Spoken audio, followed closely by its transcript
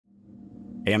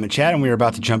Hey, I'm in chat and we are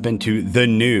about to jump into the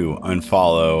new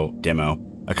Unfollow demo.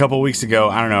 A couple weeks ago,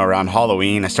 I don't know, around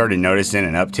Halloween, I started noticing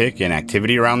an uptick in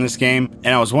activity around this game,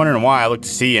 and I was wondering why. I looked to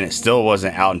see and it still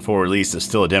wasn't out in full release, it's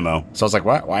still a demo. So I was like,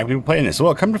 why are people playing this?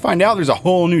 Well, come to find out, there's a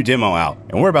whole new demo out,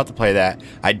 and we're about to play that.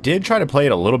 I did try to play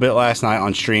it a little bit last night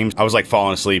on streams. I was like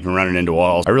falling asleep and running into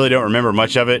walls. I really don't remember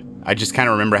much of it. I just kind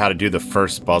of remember how to do the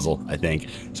first puzzle, I think.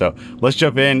 So let's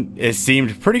jump in. It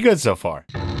seemed pretty good so far.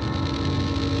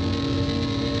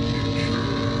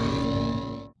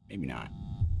 Maybe not.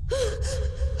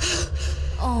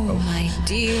 Oh, my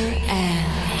dear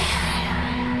Anne,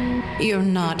 you're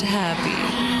not happy.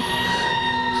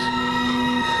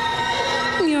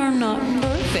 You're not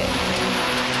perfect.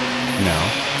 No.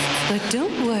 But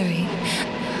don't worry,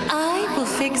 I will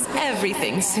fix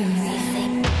everything soon.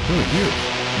 Who are you?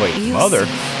 Wait, You mother?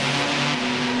 see,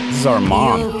 This is our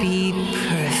mom. you'll be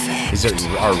perfect. Is it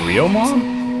our real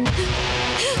mom?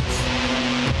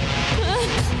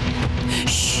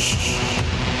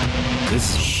 This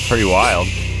is pretty wild.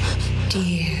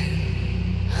 Dear,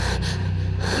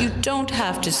 you don't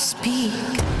have to speak.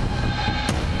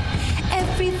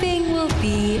 Everything will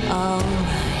be all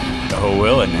right. Oh,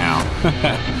 will it now?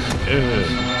 Ugh.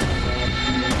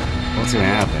 What's gonna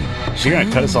happen? Is she gonna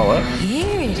cut us all up?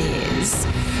 Here it is.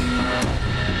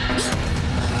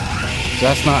 So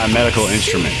that's not a medical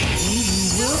instrument.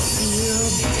 You will feel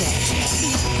better.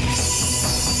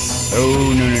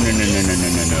 Oh, no.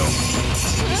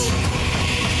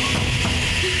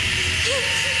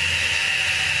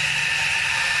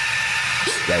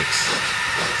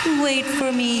 Yikes. Wait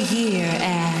for me here,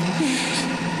 Anne.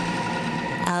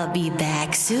 I'll be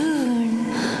back soon.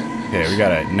 Okay, we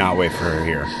gotta not wait for her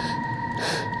here.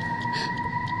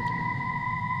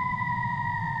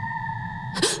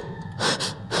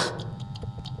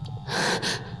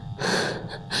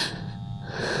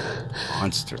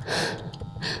 Monster.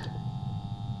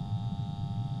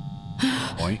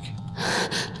 Oink.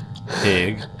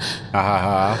 Pig. Ha ha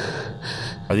ha.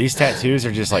 Are these tattoos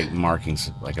or just like markings,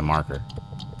 like a marker?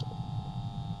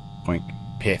 Oink.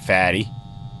 Pit fatty.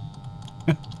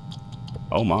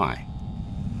 Oh my.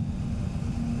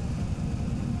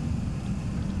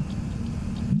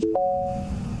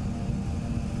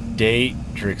 Date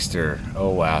trickster. Oh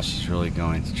wow, she's really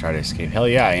going to try to escape. Hell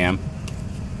yeah, I am.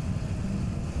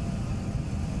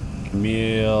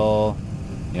 Camille.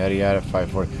 Yada yada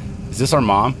 540. Is this our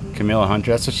mom? Camilla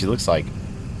Hunter? That's what she looks like.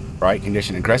 Right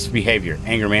condition. Aggressive behavior.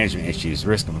 Anger management issues.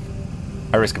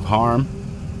 High risk of harm.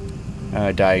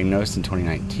 Diagnosed in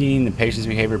 2019. The patient's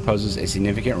behavior poses a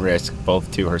significant risk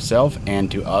both to herself and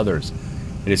to others.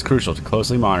 It is crucial to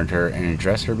closely monitor and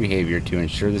address her behavior to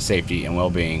ensure the safety and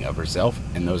well-being of herself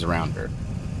and those around her.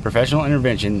 Professional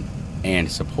intervention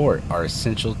and support are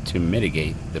essential to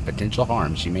mitigate the potential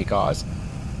harm she may cause.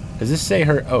 Does this say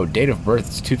her... Oh, date of birth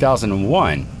is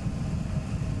 2001.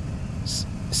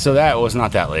 So that was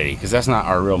not that lady, because that's not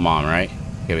our real mom, right?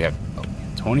 Okay, we have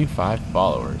 25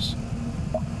 followers.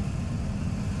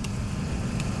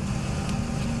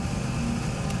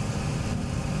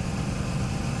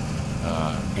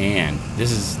 Anne.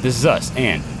 This is us,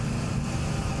 Anne.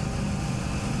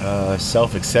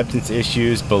 Self-acceptance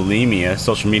issues, bulimia,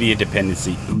 social media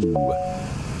dependency. Ooh.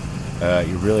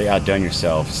 You really outdone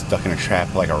yourself, stuck in a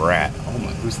trap like a rat. Oh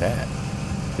my, who's that?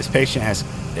 This patient has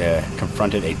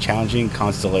confronted a challenging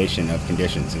constellation of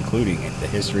conditions, including the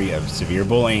history of severe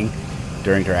bullying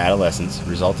during her adolescence,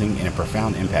 resulting in a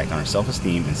profound impact on her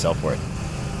self-esteem and self-worth.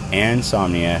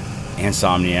 Insomnia,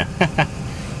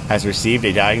 has received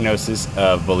a diagnosis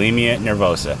of bulimia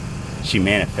nervosa. She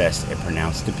manifests a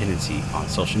pronounced dependency on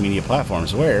social media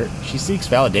platforms where she seeks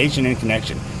validation and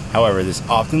connection. However, this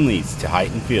often leads to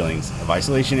heightened feelings of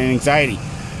isolation and anxiety.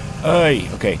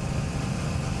 Okay.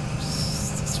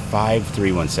 It's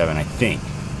 5317, I think.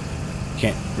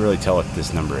 Can't really tell what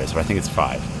this number is, but I think it's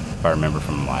 5, if I remember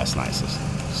from last night. So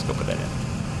let's go put that in.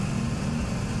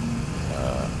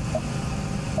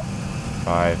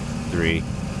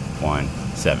 5317.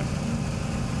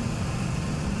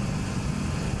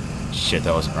 Shit,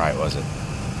 that wasn't right, was it?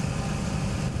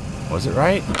 Was it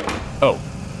right? Oh.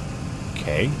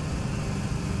 Okay.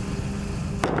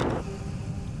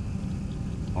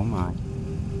 Oh my.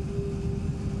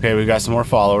 Okay, we got some more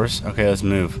followers. Okay, let's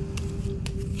move.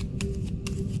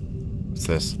 What's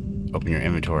this? Open your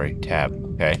inventory tab.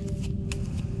 Okay.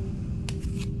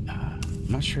 I'm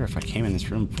not sure if I came in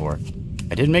this room before.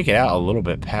 I did make it out a little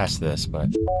bit past this, but...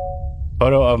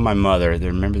 Photo of my mother.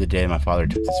 Remember the day my father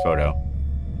took this photo.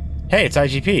 Hey, it's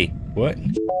IGP. What?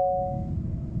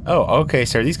 Oh, okay,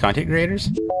 so are these content creators?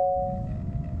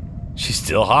 She's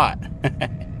still hot.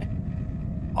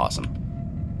 Awesome.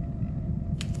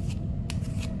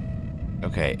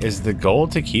 Okay, is the goal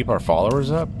to keep our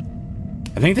followers up?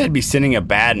 I think that'd be sending a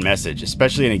bad message,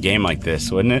 especially in a game like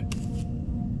this, wouldn't it?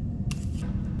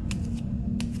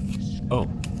 Oh.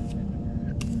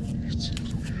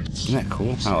 Isn't that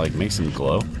cool? How it, like, makes them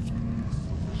glow?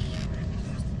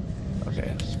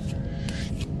 Okay.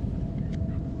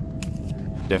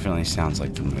 Definitely sounds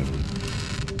like the movie.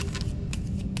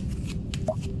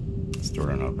 This door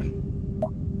don't open.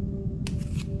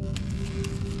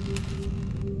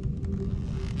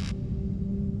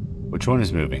 Which one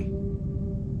is moving?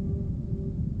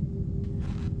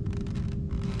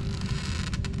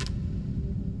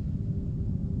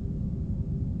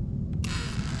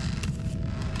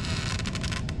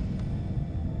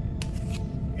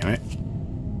 Damn it.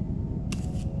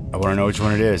 I want to know which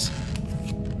one it is.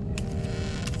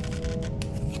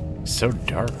 It's so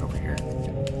dark over here.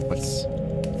 What's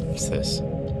this?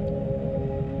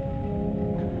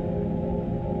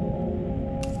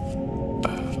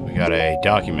 We got a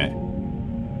document.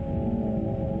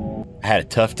 I had a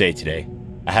tough day today.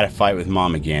 I had a fight with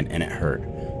Mom again, and it hurt.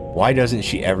 Why doesn't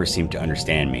she ever seem to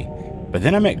understand me? But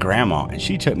then I met Grandma, and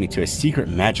she took me to a secret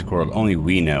magic world only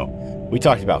we know. We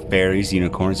talked about fairies,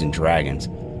 unicorns, and dragons.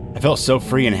 I felt so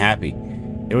free and happy.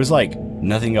 It was like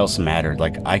nothing else mattered,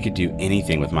 like I could do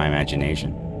anything with my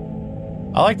imagination.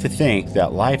 I like to think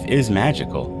that life is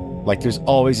magical, like there's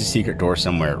always a secret door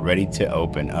somewhere ready to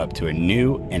open up to a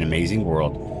new and amazing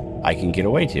world I can get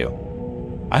away to.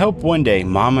 I hope one day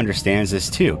Mom understands this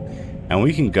too, and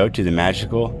we can go to the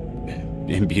magical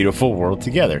and beautiful world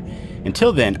together.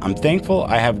 Until then, I'm thankful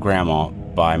I have Grandma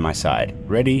by my side,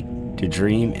 ready to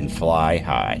dream and fly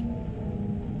high.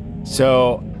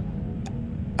 So,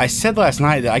 I said last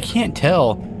night that I can't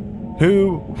tell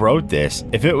who wrote this,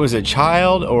 if it was a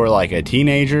child or like a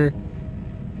teenager,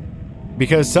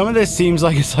 because some of this seems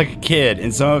like it's like a kid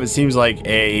and some of it seems like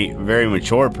a very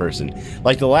mature person.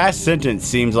 Like the last sentence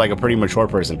seems like a pretty mature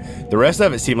person. The rest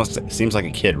of it seems like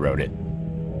a kid wrote it.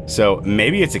 So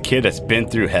maybe it's a kid that's been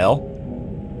through hell,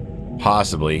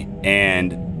 possibly,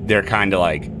 and they're kind of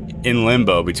like in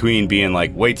limbo between being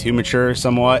like way too mature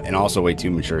somewhat and also way too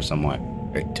mature somewhat,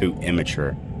 right? Too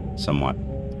immature somewhat.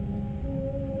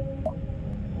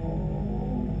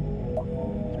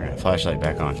 All right, flashlight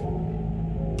back on.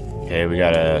 Okay, we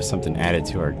got something added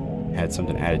to our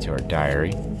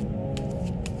diary.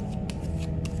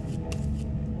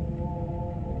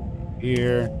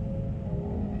 Here.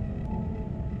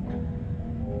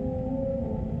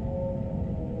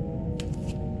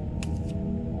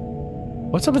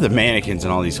 What's up with the mannequins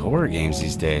in all these horror games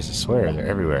these days? I swear, they're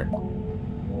everywhere.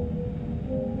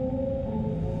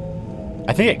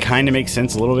 I think it kind of makes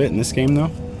sense a little bit in this game, though.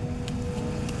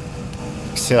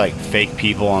 Say, like, fake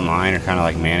people online are kind of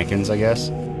like mannequins, I guess.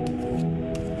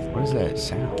 What is that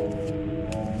sound?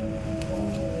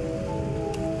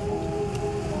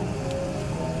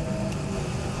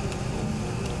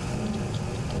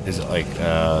 Is it like,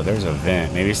 there's a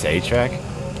vent. Maybe it's the HVAC?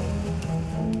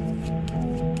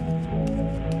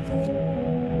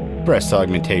 Breast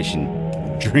augmentation.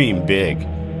 Dream big.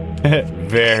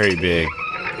 Very big.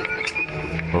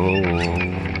 Oh,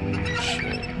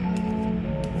 shit.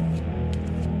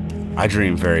 I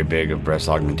dream very big of breast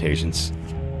augmentations.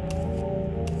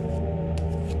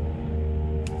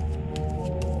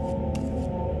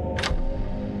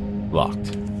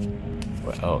 Locked.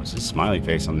 What? Oh, is this smiley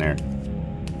face on there?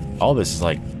 All this is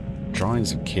like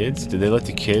drawings of kids. Did they let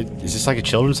the kid... Is this like a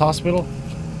children's hospital?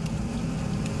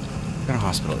 What kind of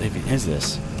hospital even is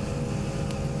this?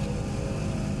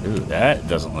 Ooh, that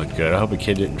doesn't look good. I hope a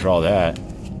kid didn't draw that.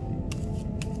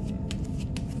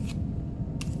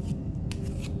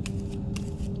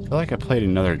 I feel like I played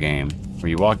another game where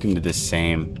you walked into this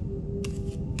same...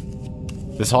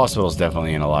 This hospital is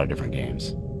definitely in a lot of different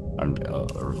games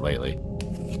lately.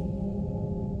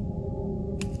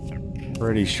 I'm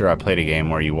pretty sure I played a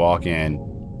game where you walk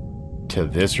in to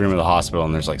this room of the hospital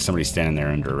and there's like somebody standing there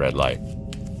under a red light.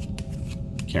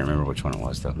 Can't remember which one it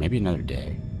was though. Maybe another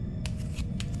day.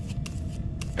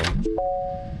 Okay.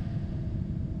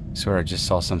 Swear I just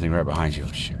saw something right behind you.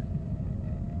 Oh shit.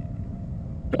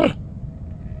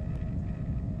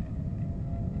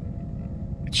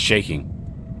 It's shaking.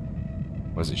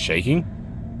 Was it shaking?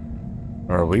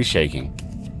 Or are we shaking?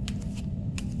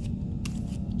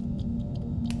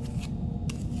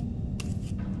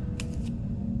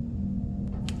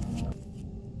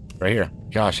 Right here.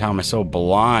 Gosh, how am I so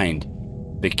blind?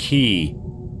 The key.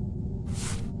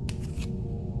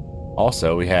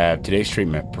 Also, we have today's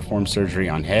treatment. Perform surgery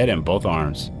on head and both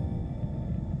arms.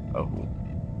 Oh.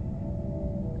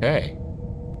 Okay.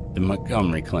 The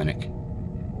Montgomery Clinic.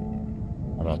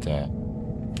 How about that?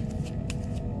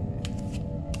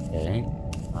 Okay.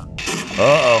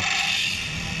 Uh-oh.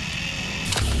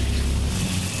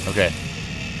 Okay.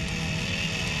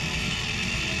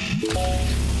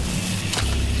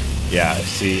 Yeah,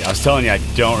 see, I was telling you I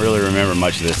don't really remember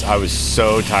much of this. I was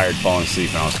so tired falling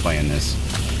asleep when I was playing this.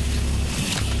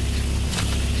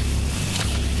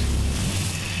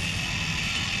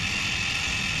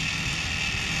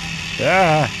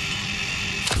 Ah.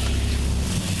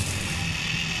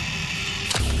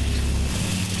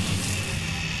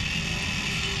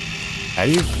 How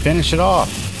do you finish it off?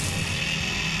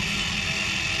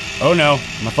 Oh no,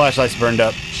 my flashlight's burned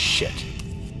up. Shit.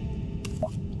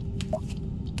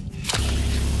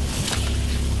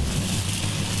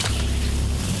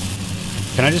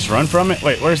 Can I just run from it?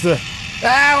 Wait, where's the...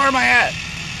 Ah, where am I at?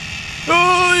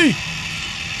 Oy!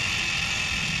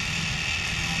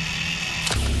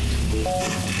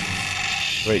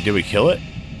 Wait, did we kill it?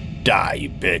 Die, you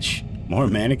bitch. More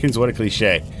mannequins? What a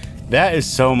cliche. That is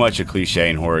so much a cliche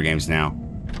in horror games now.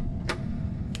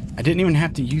 I didn't even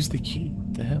have to use the key.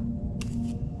 What the hell?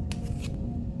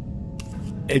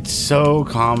 It's so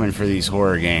common for these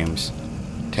horror games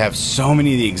to have so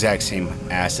many of the exact same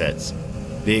assets.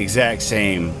 The exact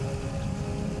same,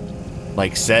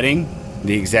 like, setting.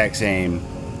 The exact same,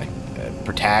 like,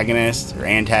 protagonist or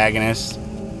antagonist.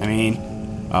 I mean,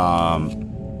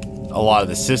 a lot of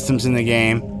the systems in the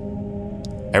game.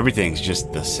 Everything's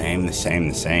just the same.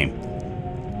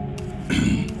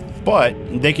 But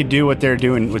they could do what they're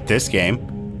doing with this game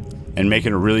and make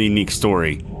it a really unique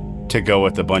story to go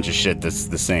with a bunch of shit that's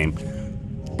the same.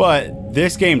 But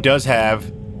this game does have,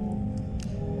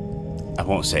 I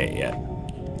won't say it yet,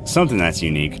 something that's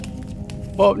unique.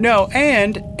 Well, no,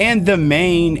 and the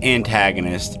main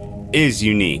antagonist is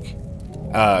unique.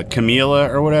 Camila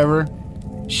or whatever,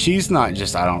 she's not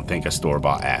just, I don't think, a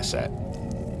store-bought asset.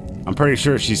 I'm pretty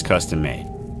sure she's custom made.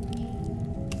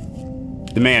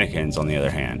 The mannequins, on the other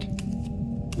hand,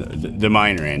 the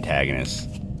minor antagonists,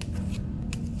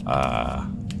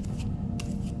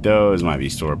 those might be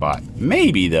store-bought.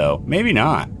 Maybe, though. Maybe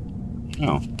not.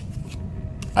 No.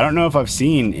 I don't know if I've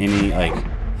seen any, like...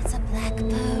 It's a black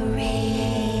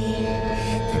parade.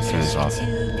 Let's turn this off. To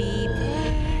be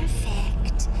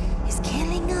perfect is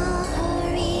killing all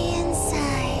her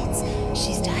insides.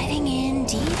 She's diving in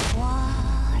deep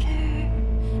water,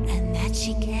 and that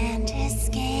she can't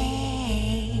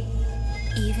escape,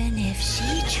 even if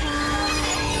she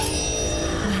tries.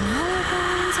 When all her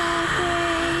bones are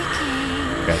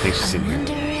breaking, Okay, I think she's in here.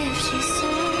 wonder if she serves.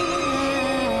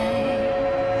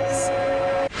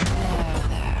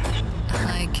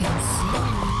 I can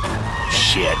see.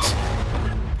 Shit.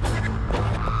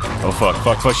 Oh,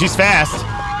 fuck. She's fast.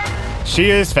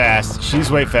 She is fast.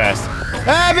 She's way fast.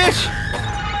 Ah, bitch!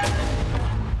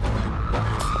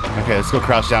 Okay, let's go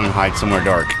crouch down and hide somewhere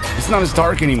dark. It's not as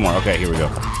dark anymore. Okay, here we go.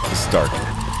 This is dark.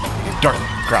 Dark.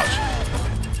 Crouch.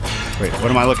 Wait, what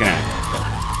am I looking at?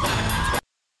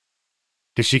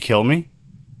 Did she kill me?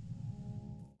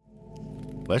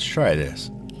 Let's try this.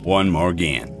 One more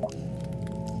again.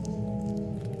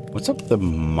 What's up with the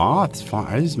moths?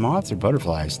 Are these moths or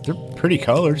butterflies? They're pretty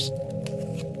colors.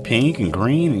 Pink and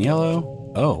green and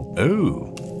yellow. Oh,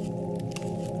 ooh.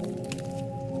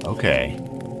 Okay.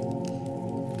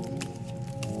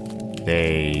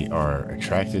 They are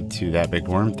attracted to that big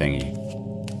worm thingy.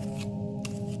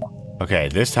 Okay,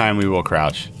 this time we will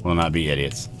crouch. We'll not be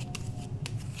idiots.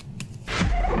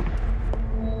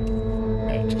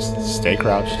 Okay, just stay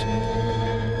crouched.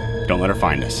 Don't let her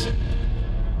find us.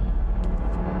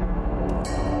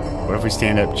 What if we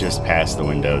stand up just past the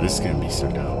window? This is gonna be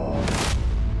so dumb.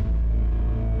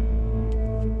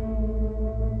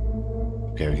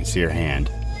 Okay, we can see her hand.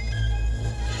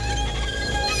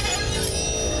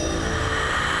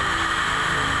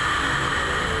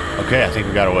 Okay, I think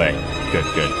we got away. Good.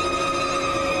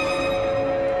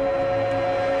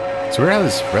 It's weird how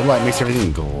this red light makes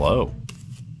everything glow.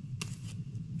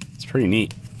 It's pretty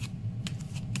neat.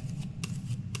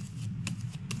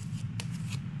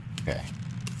 Okay.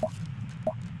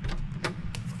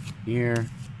 Here.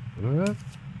 Whoop.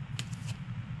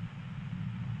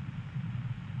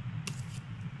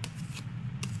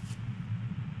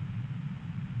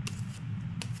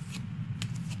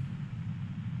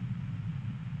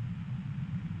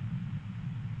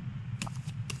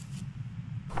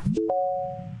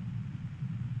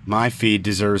 My feed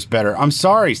deserves better. I'm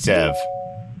sorry, Sev.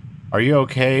 Are you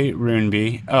okay,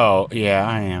 Runeby? Oh, yeah,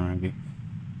 I am, Runeby.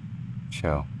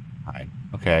 Show. Hide.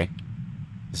 Okay.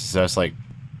 This is us, like,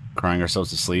 crying ourselves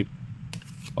to sleep.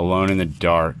 Alone in the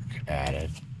dark.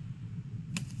 Added.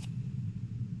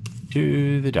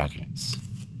 To the documents.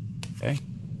 Okay.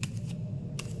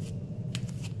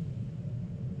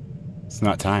 It's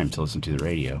not time to listen to the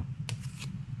radio.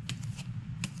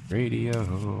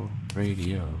 Radio,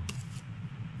 radio.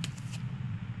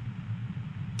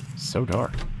 So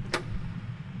dark.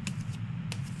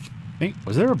 Hey,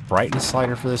 was there a brightness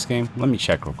slider for this game? Let me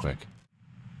check real quick.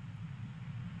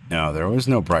 No, there was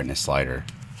no brightness slider.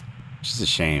 Which is a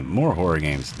shame. More horror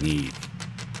games need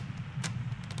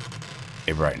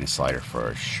a brightness slider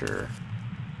for sure.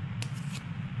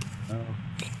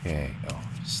 Okay. Oh,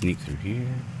 sneak through here.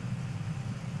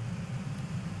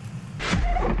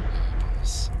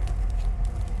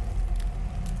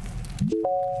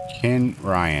 Ken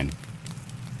Ryan.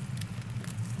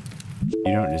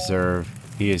 You don't deserve.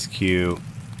 He is cute.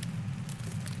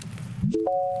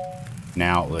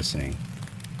 Now listening.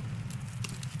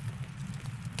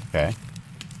 Okay.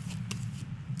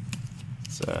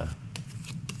 Let's get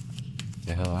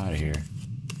the hell out of here.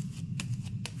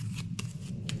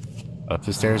 Up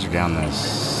the stairs or down the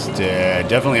stairs?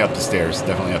 Definitely up the stairs.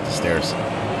 Definitely up the stairs.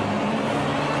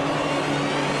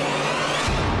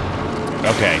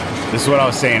 Okay, this is what I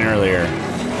was saying earlier.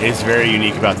 It's very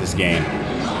unique about this game.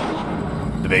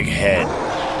 The big head.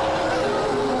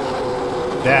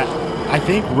 That, I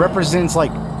think, represents,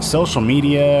 like, social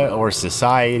media or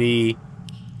society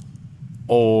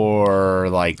or,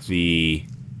 like, the...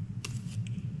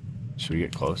 Should we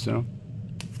get close to him?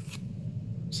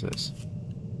 What's this?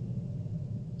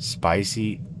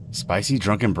 Spicy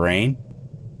drunken brain?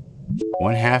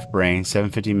 1/2 brain,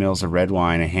 750 mils of red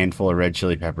wine, a handful of red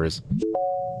chili peppers.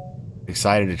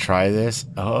 Excited to try this?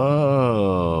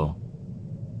 Oh.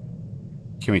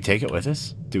 Can we take it with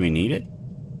us? Do we need it?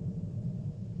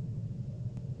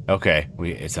 Okay,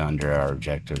 it's under our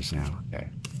objectives now. Okay.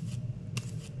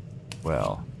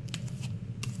 Well,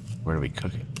 where do we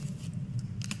cook it?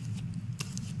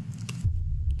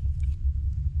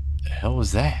 The hell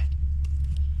was that?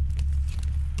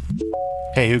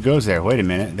 Hey, who goes there? Wait a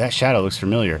minute. That shadow looks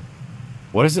familiar.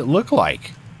 What does it look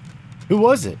like? Who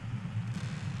was it?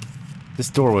 This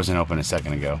door wasn't open a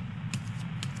second ago.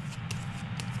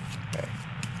 Okay.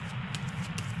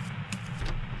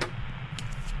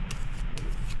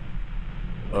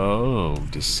 Oh,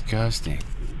 disgusting.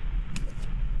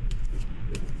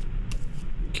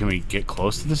 Can we get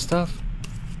close to this stuff?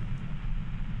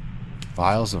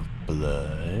 Vials of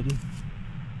blood.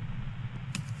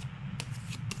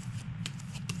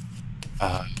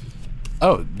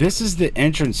 Oh, this is the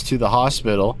entrance to the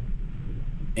hospital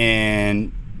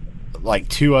and like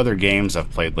 2 other games I've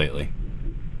played lately.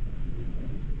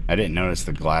 I didn't notice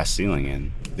the glass ceiling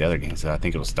in the other games. I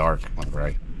think it was dark whenever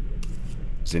I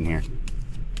was in here.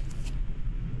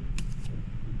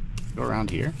 Go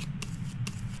around here.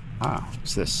 Ah,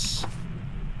 what's this?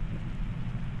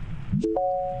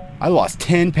 I lost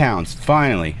 10 pounds,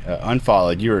 finally.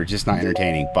 Unfollowed. You are just not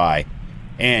entertaining. Bye.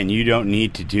 And you don't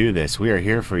need to do this. We are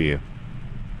here for you.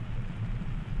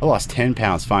 I lost 10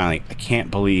 pounds finally. I can't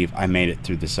believe I made it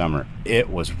through the summer. It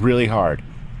was really hard.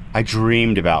 I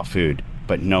dreamed about food,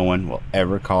 but no one will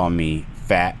ever call me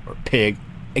fat or pig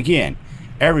again.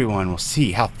 Everyone will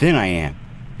see how thin I am.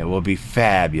 It will be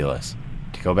fabulous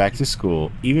to go back to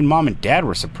school. Even Mom and Dad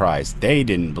were surprised. They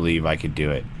didn't believe I could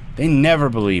do it. They never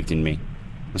believed in me.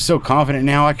 I'm so confident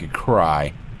now I could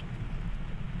cry.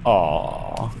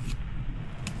 Aww.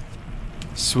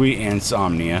 Sweet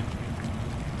insomnia.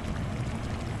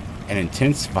 An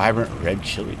intense, vibrant red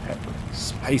chili pepper.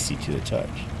 Spicy to the touch.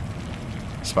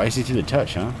 Spicy to the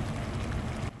touch, huh?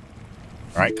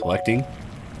 Alright, collecting.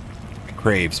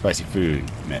 Crave spicy food.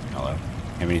 Hello.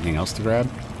 Have anything else to grab?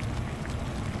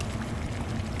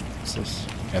 What's this?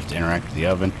 You have to interact with the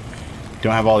oven.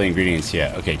 Don't have all the ingredients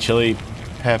yet. Okay, chili,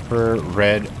 pepper,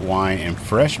 red wine, and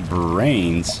fresh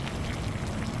brains.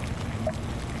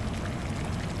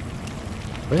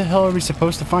 Where the hell are we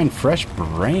supposed to find fresh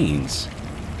brains?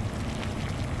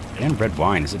 And red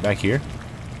wine. Is it back here?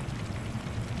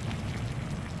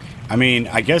 I mean,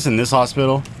 I guess in this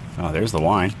hospital... Oh, there's the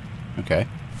wine. Okay.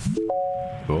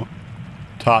 Cool.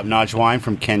 Top-notch wine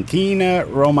from Cantina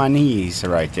Romanese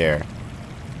right there.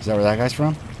 Is that where that guy's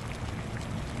from?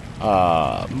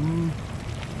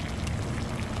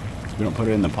 We don't put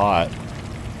it in the pot.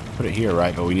 Put it here,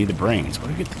 right? But we need the brains. Where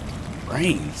do we get the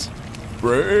brains?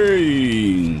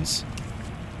 Brains!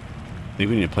 I think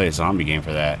we need to play a zombie game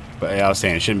for that. But I was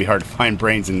saying, it shouldn't be hard to find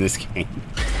brains in this game.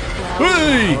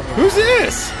 Hey! Who's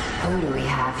this? Who do we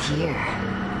have here?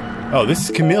 Oh, this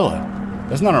is Camilla.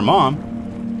 That's not our mom.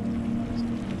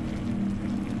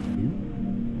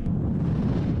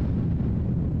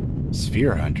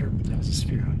 Sphere Hunter. That was a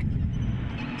Sphere Hunter.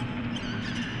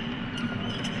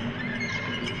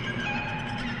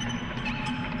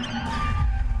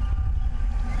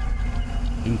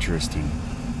 Interesting.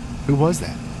 Who was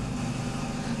that?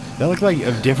 That looked like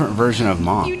a different version of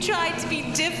Mom. You tried to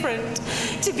be different,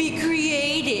 to be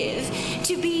creative,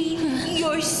 to be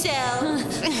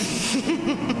yourself.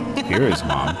 Here is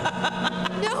Mom.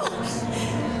 No.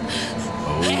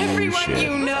 Oh, Everyone shit.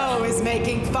 you know is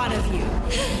making fun of you.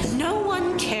 No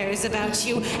one cares about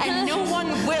you, and no one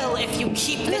will if you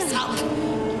keep this up.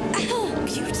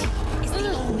 Beauty is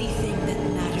the only thing that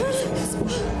matters in this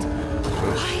world.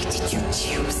 Why did you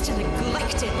choose to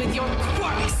neglect it with your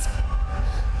quirks?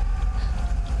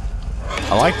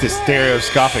 I like this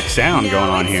stereoscopic sound going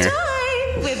on Now here. it's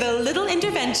time. With a little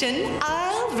intervention,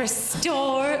 I'll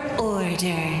restore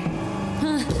order.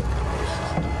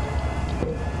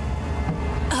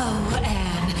 Oh,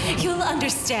 Anne, you'll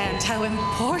understand how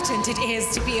important it is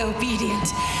to be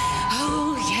obedient.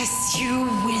 Oh, yes, you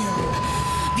will.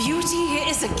 Beauty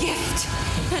is a gift,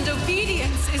 and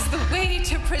obedience is the way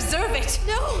to preserve it.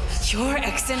 No! Your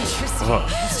eccentricity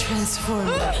has transformed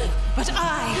me. But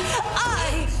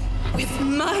I, with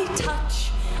my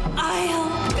touch,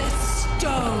 I'll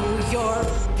bestow your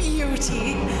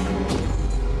beauty.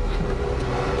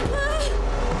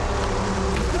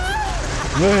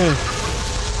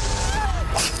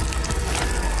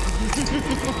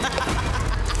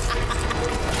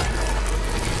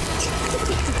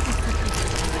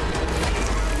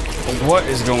 What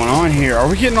is going on here? Are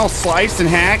we getting all sliced and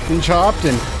hacked and chopped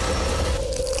and...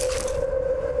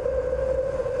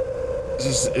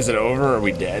 Is it over? Or are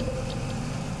we dead?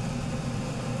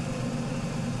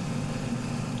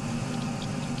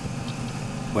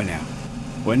 What now?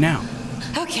 What now?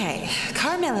 Okay,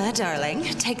 Carmilla, darling,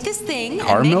 take this thing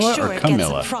Carmilla and make or sure it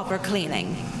Camilla? gets a proper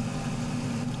cleaning.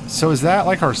 So is that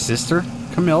like our sister,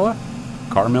 Camilla?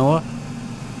 Carmilla?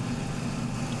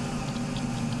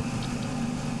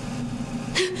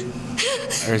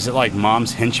 Or is it like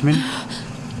Mom's henchman?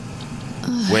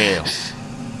 Whale.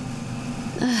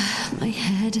 My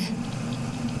head.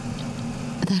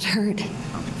 That hurt.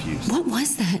 I'm confused. What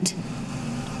was that?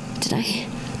 Did I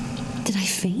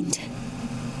faint?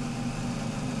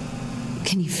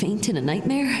 Can you faint in a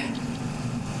nightmare?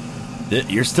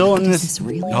 You're still in Is this this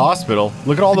really hospital.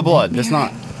 Look at all the a blood. That's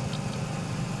nightmare?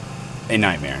 not a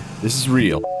nightmare. This is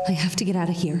real. I have to get out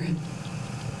of here.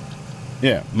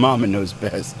 Yeah, Mama knows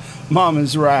best.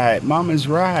 Mama's right. Mama's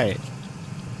right.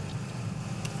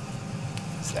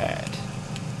 Sad.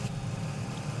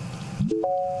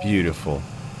 Beautiful.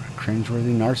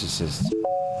 Cringeworthy narcissist.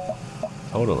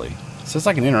 Totally. Says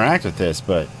I can interact with this,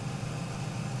 but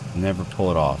never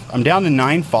pull it off. I'm down to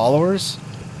 9 followers.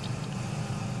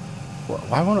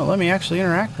 Why won't it let me actually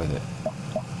interact with it?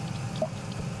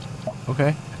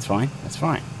 Okay, that's fine. That's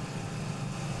fine.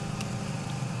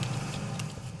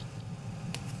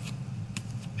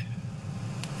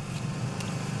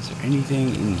 Is there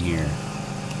anything in here?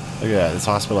 Look at that. This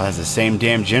hospital has the same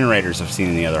damn generators I've seen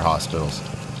in the other hospitals.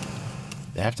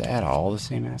 They have to add all the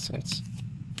same assets.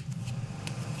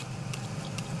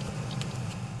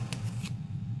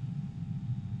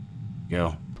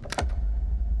 Go.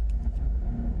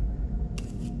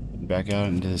 Back out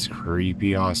into this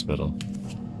creepy hospital.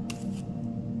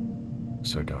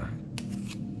 So dark.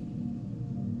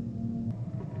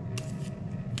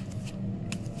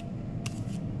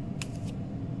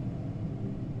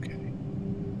 Okay.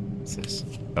 What's this?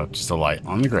 Oh, just a light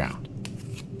on the ground.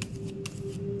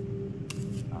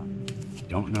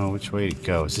 Don't know which way to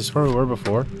go. Is this where we were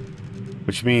before?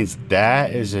 Which means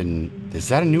that is is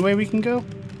that a new way we can go?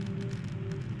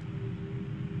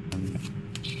 I'm not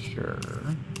sure.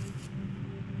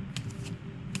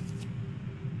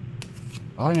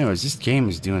 All I know is this game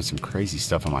is doing some crazy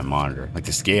stuff on my monitor. Like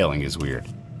the scaling is weird.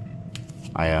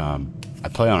 I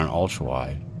play on an ultra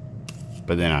wide,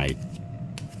 but then I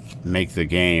make the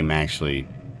game actually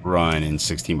run in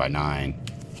 16:9.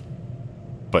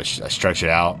 But I stretch it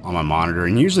out on my monitor,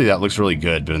 and usually that looks really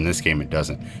good, but in this game it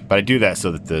doesn't. But I do that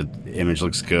so that the image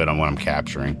looks good on what I'm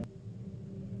capturing.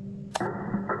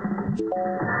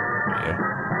 Yeah.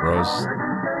 Rose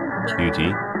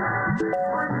QT.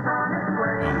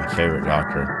 Oh, my favorite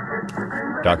doctor.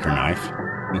 Dr. Knife.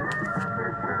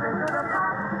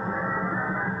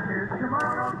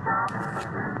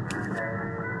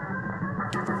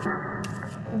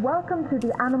 Welcome to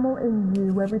the Animal in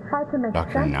You, where we try to make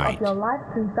Dr. sense Knight. of your life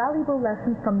through valuable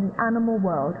lessons from the animal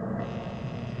world.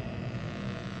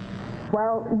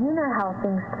 Well, you know how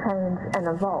things change and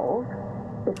evolve.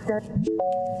 It's just...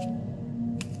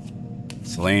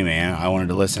 Slay, man. I wanted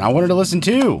to listen. I wanted to listen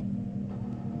too.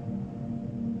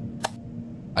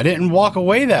 I didn't walk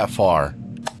away that far.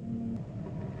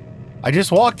 I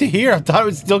just walked to here. I thought it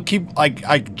would still keep, like,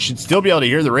 I should still be able to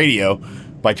hear the radio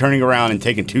by turning around and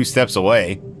taking 2 steps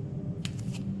away.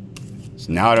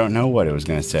 So now I don't know what it was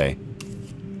going to say.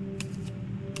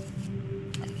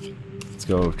 Let's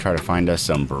go try to find us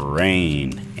some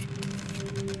brain.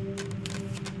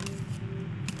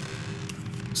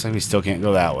 Looks like we still can't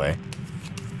go that way.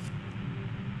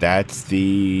 That's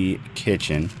the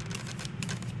kitchen.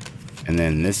 And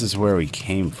then this is where we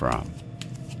came from.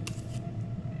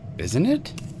 Isn't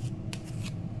it?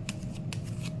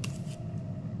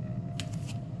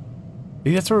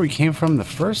 Maybe that's where we came from the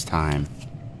first time.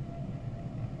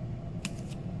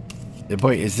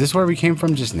 Boy, is this where we came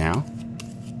from just now?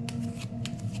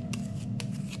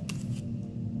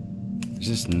 Is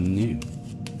this new?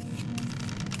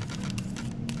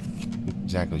 Not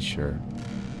exactly sure.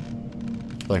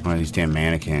 I feel like one of these damn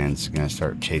mannequins is gonna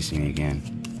start chasing me again.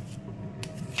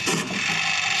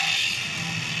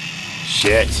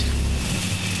 Shit.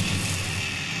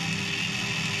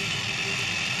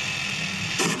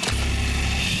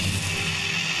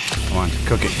 Come on,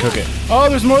 cook it, cook it. Oh,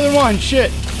 there's more than one.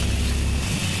 Shit.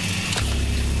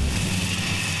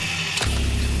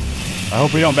 I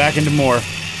hope we don't back into more.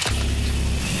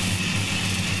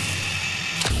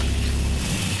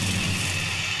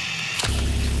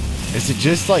 Is it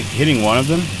just like hitting one of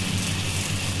them?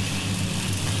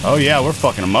 Oh yeah, we're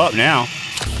fucking them up now.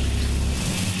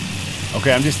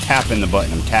 Okay, I'm just tapping the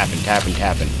button. I'm tapping, tapping,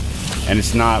 tapping. And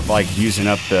it's not like using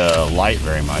up the light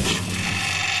very much.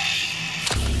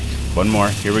 One more.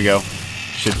 Here we go.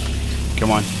 Should.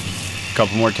 Come on. A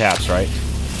couple more taps, right?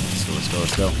 Let's go, let's go,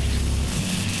 let's go.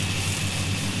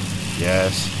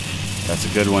 Yes. That's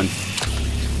a good one.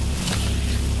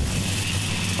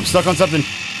 I'm stuck on something.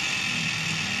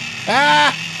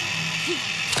 Ah!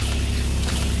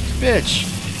 Bitch.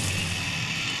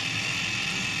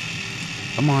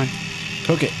 Come on.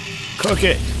 Cook it. Cook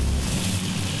it.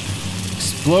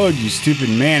 Explode, you stupid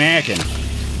mannequin.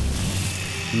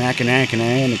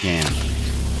 Anakin.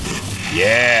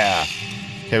 Yeah.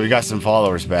 Okay, we got some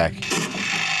followers back.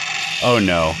 Oh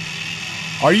no.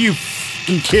 Are you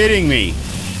fucking kidding me?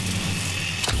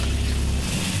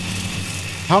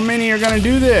 How many are gonna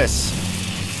do this?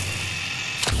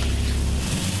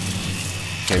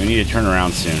 Okay, we need to turn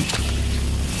around soon.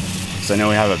 Because I know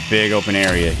we have a big open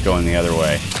area going the other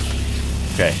way.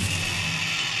 Okay.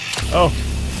 Oh,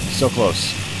 so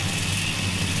close.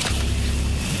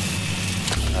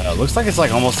 Looks like it's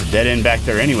like almost a dead end back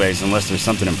there anyways, unless there's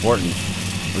something important.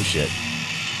 Oh shit.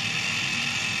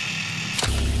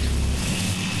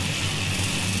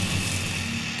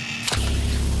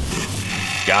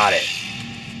 Got it.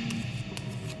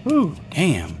 Whew,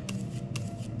 damn.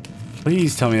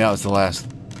 Please tell me that was the last.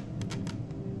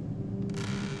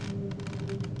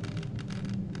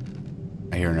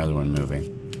 I hear another one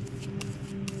moving.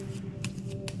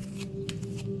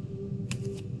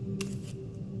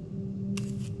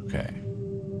 Okay.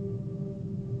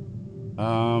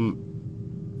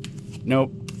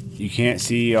 Nope. You can't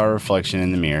see our reflection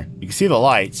in the mirror. You can see the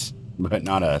lights, but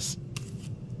not us.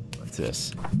 What's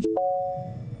this?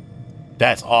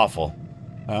 That's awful.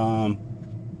 The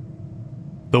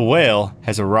whale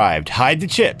has arrived. Hide the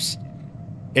chips.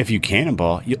 If you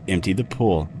cannonball, you'll empty the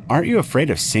pool. Aren't you afraid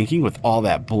of sinking with all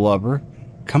that blubber?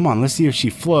 Come on, let's see if she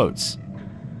floats.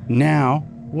 Now,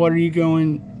 what are you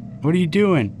doing?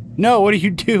 No, what are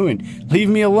you doing? Leave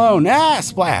me alone. Ah,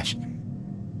 splash.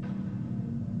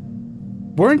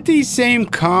 Weren't these same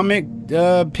comic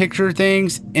picture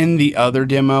things in the other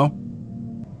demo?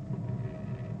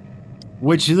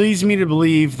 Which leads me to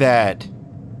believe that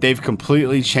they've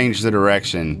completely changed the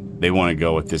direction they want to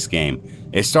go with this game.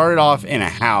 It started off in a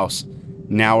house,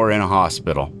 now we're in a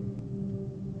hospital.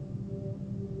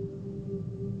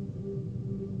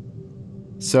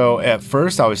 So at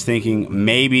first I was thinking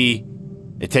maybe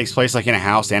it takes place like in a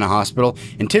house and a hospital.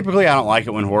 And typically I don't like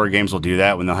it when horror games will do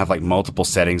that, when they'll have like multiple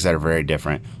settings that are very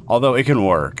different. Although it can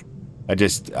work. I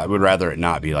would rather it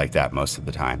not be like that most of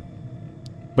the time.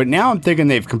 But now I'm thinking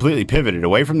they've completely pivoted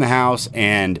away from the house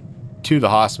and to the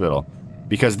hospital.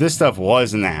 Because this stuff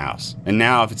was in the house. And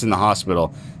now if it's in the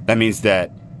hospital, that means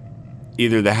that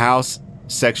either the house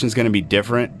section is going to be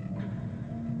different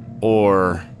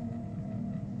or...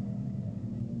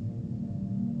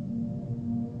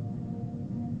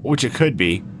 which it could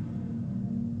be.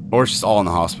 Or it's just all in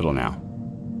the hospital now.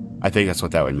 I think that's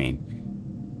what that would mean.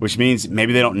 Which means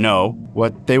maybe they don't know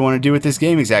what they want to do with this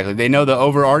game exactly. They know the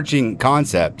overarching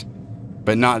concept,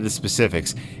 but not the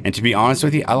specifics. And to be honest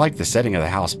with you, I like the setting of the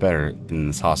house better than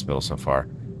this hospital so far.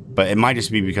 But it might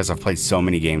just be because I've played so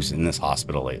many games in this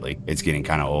hospital lately. It's getting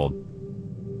kind of old.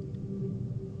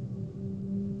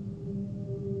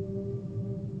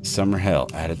 Summer Hell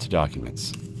added to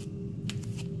documents.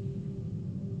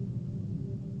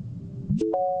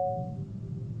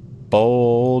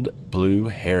 Bold blue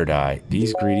hair dye.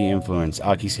 These greedy influence.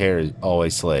 Aki's hair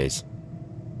always slays.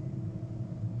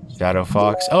 Shadow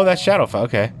Fox. Oh, that's Shadow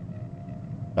Fox. Okay.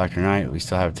 Dr. Knight, we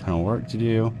still have a ton of work to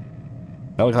do.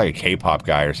 That looks like a K-pop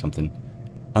guy or something.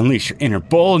 Unleash your inner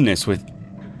boldness with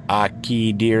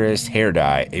Aki Dearest hair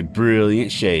dye. A brilliant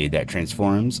shade that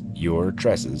transforms your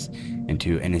tresses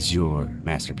into an azure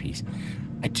masterpiece.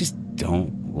 I just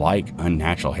don't like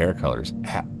unnatural hair colors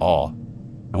at all.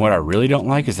 And what I really don't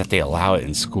like is that they allow it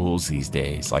in schools these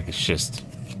days. Like, it's just...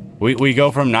 We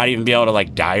go from not even being able to,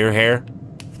 like, dye your hair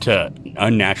to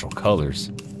unnatural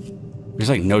colors. There's,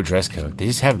 like, no dress code. They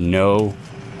just have no...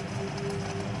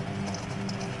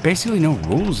 Basically no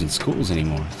rules in schools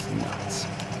anymore. It's nuts.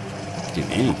 Do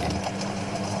anything.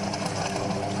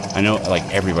 I know, like,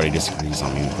 everybody disagrees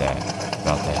on me with that.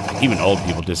 About that. Like, even old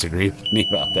people disagree with me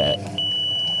about that.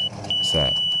 What's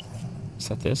that? Is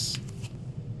that this?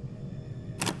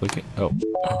 Look at... Oh.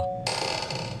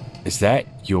 Is that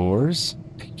yours?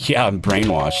 Yeah, I'm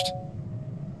brainwashed.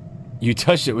 You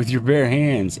touched it with your bare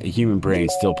hands. A human brain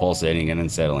still pulsating and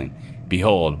unsettling.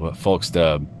 Behold what folks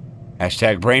dub.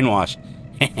 Hashtag brainwash.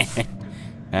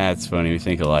 That's funny. We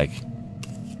think alike.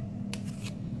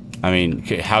 I mean,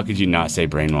 how could you not say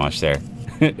brainwash there?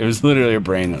 It was literally a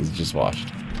brain that was just washed.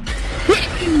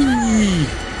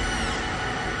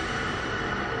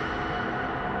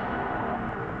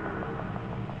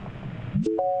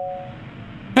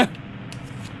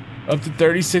 Up to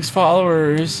 36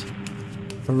 followers.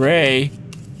 Hooray.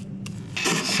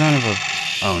 Son of a...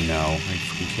 Oh no. Are you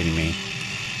freaking kidding me?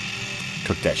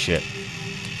 Cook that shit.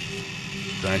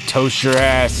 Gonna toast your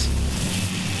ass.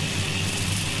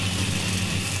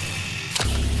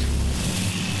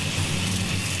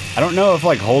 I don't know if,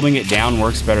 like, holding it down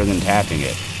works better than tapping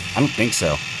it. I don't think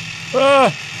so.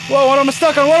 Whoa, what am I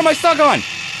stuck on? What am I stuck on?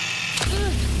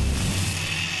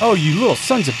 Oh, you little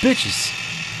sons of bitches.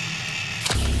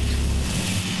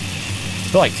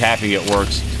 I feel like tapping it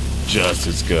works just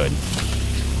as good.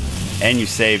 And you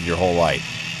saved your whole life.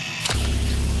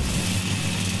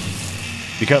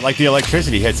 Because, like, the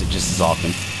electricity hits it just as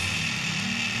often.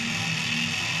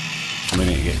 I'm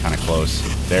gonna get kind of close.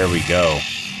 There we go.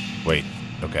 Wait,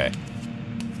 okay.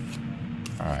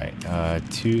 Alright,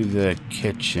 to the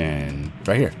kitchen.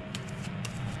 Right here.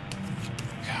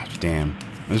 Gosh damn.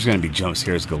 There's gonna be jump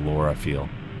scares galore, I feel.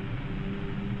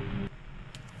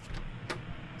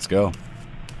 Let's go.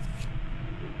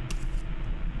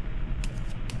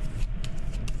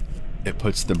 It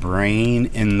puts the brain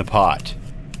in the pot.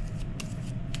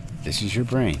 This is your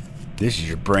brain. This is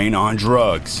your brain on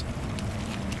drugs.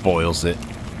 Boils it.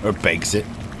 Or bakes it.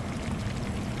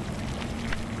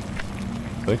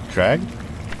 Click, drag.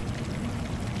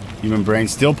 Human brain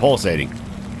still pulsating.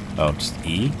 Oh, just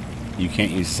E? You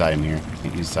can't use this item here.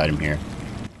 Can't use this item here.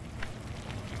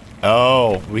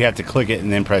 Oh, we have to click it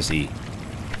and then press E.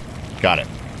 Got it.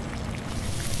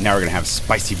 Now we're gonna have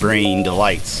spicy brain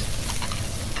delights.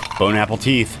 Bone apple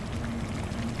teeth.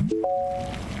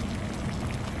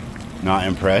 Not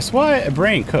impressed. What? A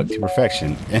brain cooked to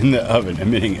perfection in the oven,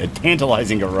 emitting a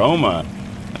tantalizing aroma.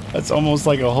 That's almost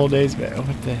like a whole day's bed.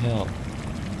 What the hell?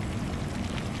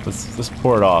 Let's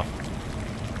pour it off.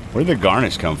 Where did the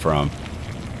garnish come from?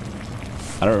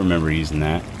 I don't remember using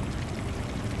that.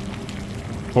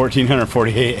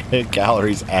 1,448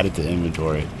 calories added to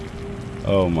inventory.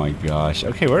 Oh my gosh.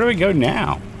 Okay, where do we go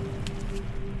now?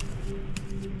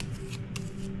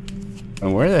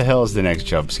 And where the hell is the next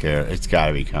jump scare? It's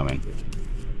gotta be coming.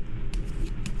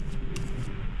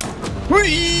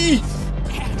 Whee!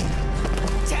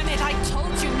 Damn it, I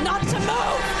told you not to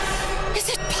move! Is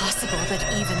it possible that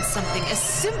even something as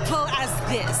simple as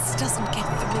this doesn't get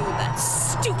through that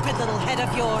stupid little head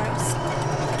of yours?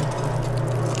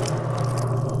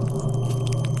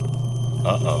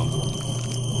 Uh-oh.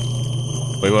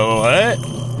 Wait, what?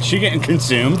 Is she getting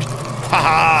consumed?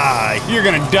 Haha! You're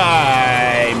gonna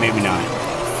die! Maybe not.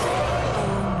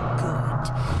 Oh,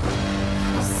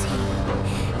 good. See,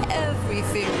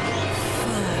 everything will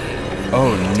be fine.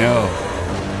 Oh, no.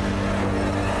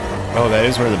 Oh, that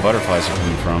is where the butterflies are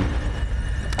coming from.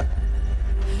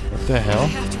 What the hell? I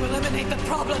have to eliminate the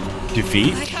problem.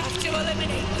 Defeat? I have to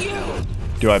eliminate you.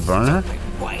 Do I burn her?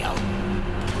 Whale.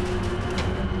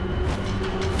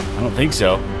 I don't think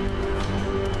so.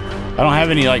 I don't have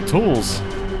any, like, tools.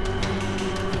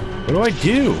 What do I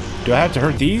do? Do I have to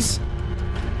hurt these?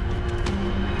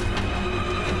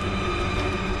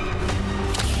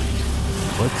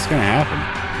 What's gonna happen?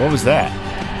 What was that?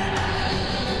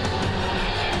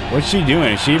 What's she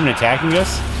doing? Is she even attacking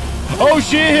us? Oh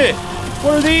shit!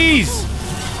 What are these?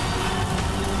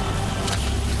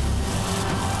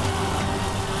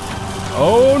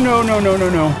 Oh no no no no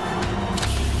no.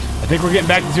 I think we're getting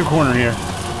back into a corner here.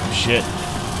 Shit.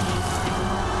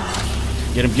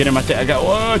 Get him, get him. I got,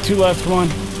 whoa, 2 left. Come on.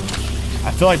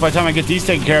 I feel like by the time I get these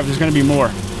taken care of, there's going to be more.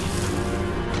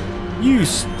 You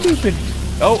stupid.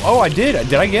 Oh, I did.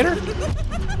 Did I get her?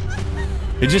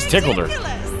 It just tickled her.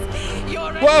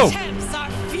 Whoa!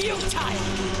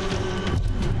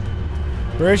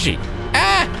 Where is she?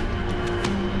 Ah!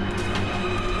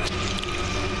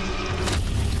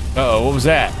 Uh-oh, what was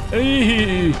that?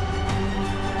 We're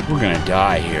gonna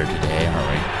die here today,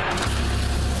 aren't we?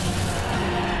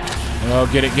 Oh,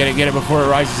 get it before it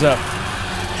rises up.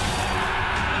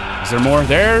 Is there more?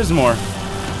 There's more.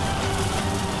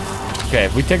 Okay,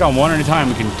 if we take on one at a time,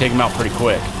 we can take them out pretty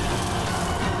quick.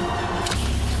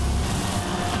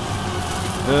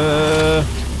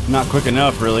 Not quick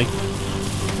enough, really.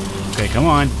 Okay, come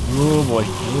on. Oh boy.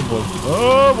 Oh boy.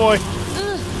 Oh boy.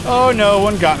 Oh no,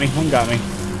 one got me. One got me.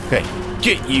 Okay,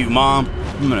 get you, Mom.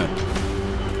 I'm gonna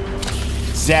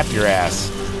zap your ass.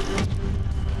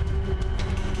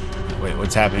 Wait,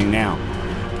 what's happening now?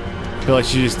 I feel like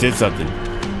she just did something.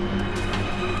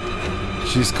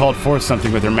 She just called forth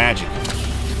something with her magic.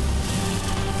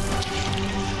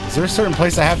 Is there a certain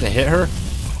place I have to hit her?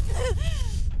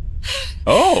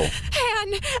 Oh!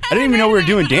 Anne, I didn't even know we were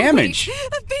doing damage.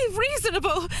 Wait, be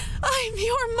reasonable. I'm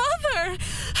your mother.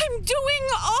 I'm doing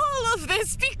all of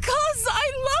this because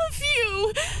I love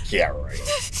you. Yeah, right.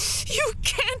 You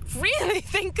can't really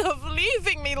think of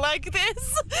leaving me like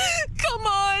this. Come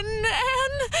on,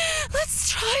 Anne. Let's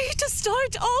try to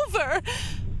start over.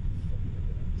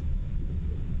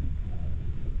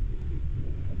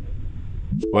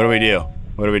 What do we do?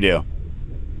 What do we do?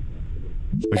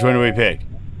 Which one do we pick?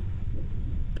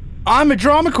 I'm a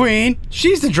drama queen.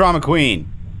 She's the drama queen.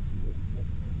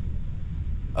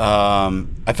 I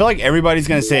feel like everybody's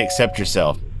gonna say accept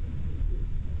yourself.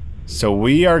 So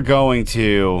we are going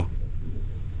to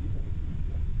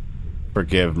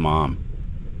forgive Mom.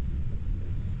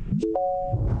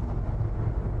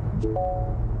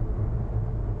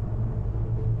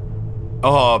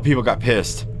 Oh, people got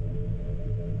pissed.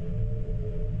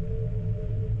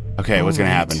 Okay, what's gonna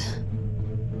happen?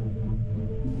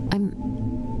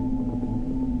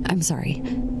 I'm sorry.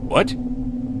 What?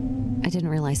 I didn't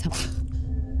realize how...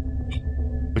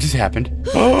 What just happened?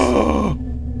 Oh!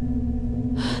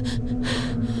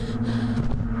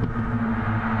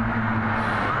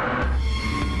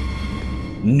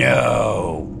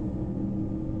 No!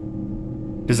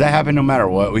 Does that happen no matter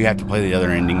what? We have to play the other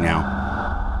ending now.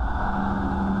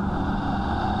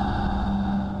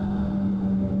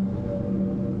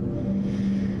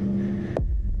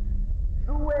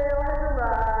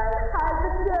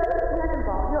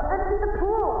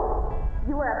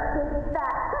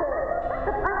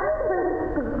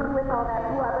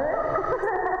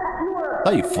 I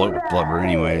thought you float with blubber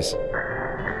anyways.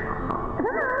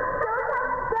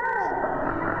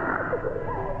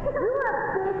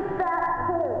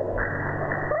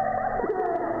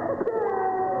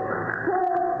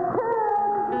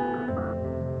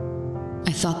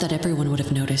 I thought that everyone would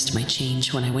have noticed my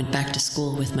change when I went back to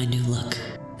school with my new look.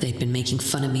 They'd been making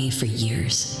fun of me for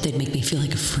years. They'd make me feel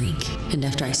like a freak. And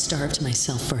after I starved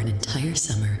myself for an entire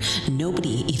summer,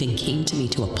 nobody even came to me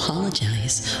to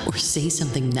apologize or say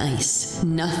something nice.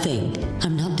 Nothing.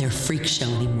 I'm not their freak show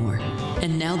anymore.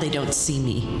 And now they don't see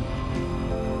me.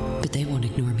 But they won't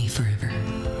ignore me forever.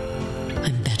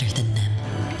 I'm better than them.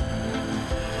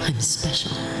 I'm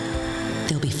special.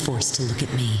 They'll be forced to look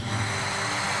at me.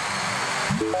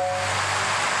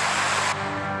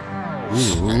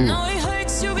 Ooh.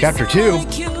 Chapter 2.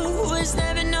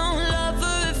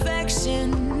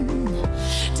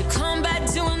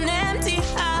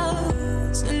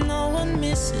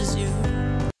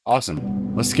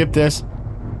 Awesome. Let's skip this.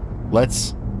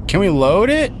 Can we load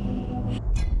it?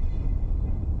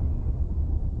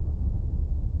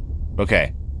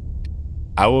 Okay.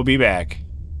 I will be back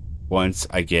once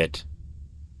I get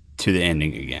to the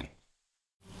ending again.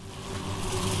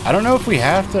 I don't know if we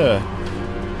have to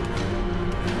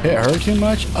hit her too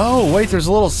much. Oh, wait, there's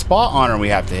a little spot on her we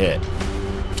have to hit.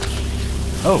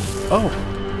 Oh,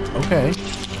 okay.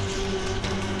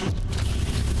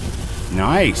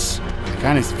 Nice. I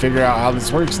kind of figure out how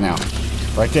this works now.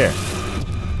 Right there.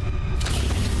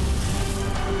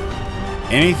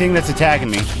 Anything that's attacking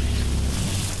me.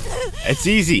 It's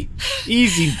easy.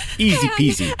 Easy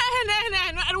peasy.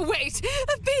 And wait.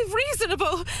 Be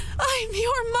reasonable. I'm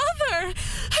your mother.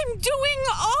 I'm doing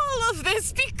all of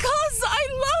this because I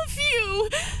love you.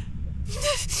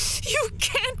 You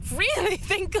can't really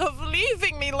think of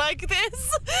leaving me like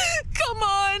this. Come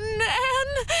on,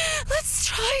 Anne. Let's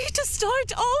try to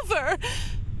start over.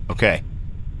 Okay.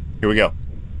 Here we go.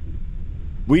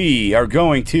 We are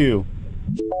going to...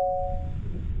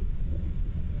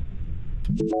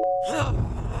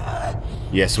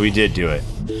 Yes, we did do it.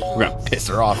 We're gonna piss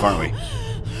her off, aren't we?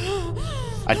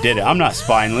 I did it. I'm not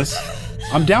spineless.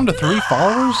 I'm down to 3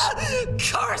 followers?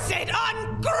 Cursed,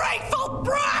 ungrateful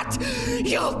brat!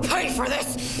 You'll pay for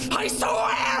this! I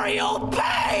swear you'll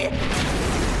pay!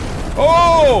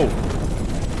 Oh!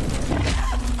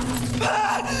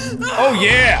 Oh,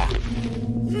 yeah!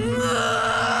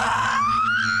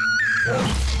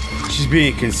 She's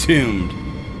being consumed.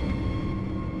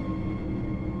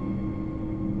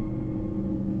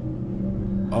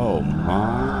 Oh,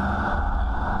 my.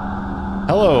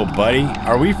 Hello, buddy.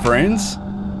 Are we friends?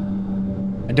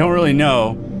 I don't really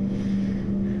know.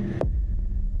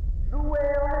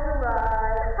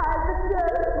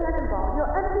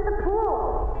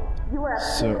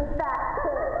 So,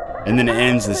 and then it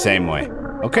ends the same way.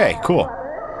 Okay, cool.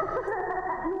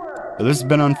 So this has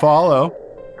been Unfollow.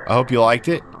 I hope you liked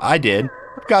it. I did.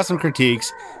 I've got some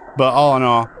critiques, but all in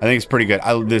all, I think it's pretty good.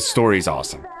 This story's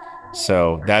awesome.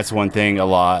 So that's one thing a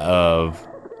lot of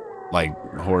like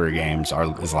horror games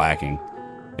is lacking.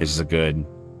 It's just a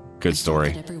good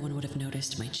story. Everyone would have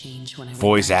noticed my change when I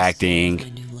Voice acting,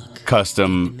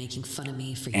 custom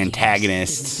antagonists.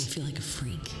 antagonists.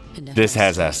 This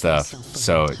has that stuff,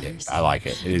 so I like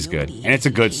it. It is good, and it's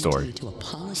a good story.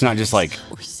 It's not just like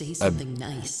a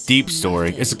deep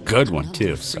story. It's a good one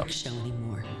too. So.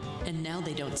 And now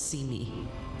they don't see me,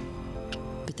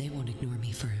 but they won't ignore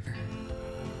me forever.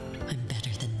 I'm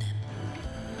better than them.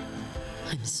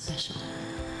 I'm special.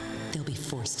 They'll be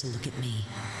forced to look at me.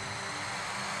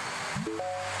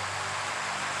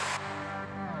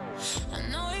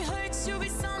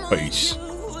 Peace.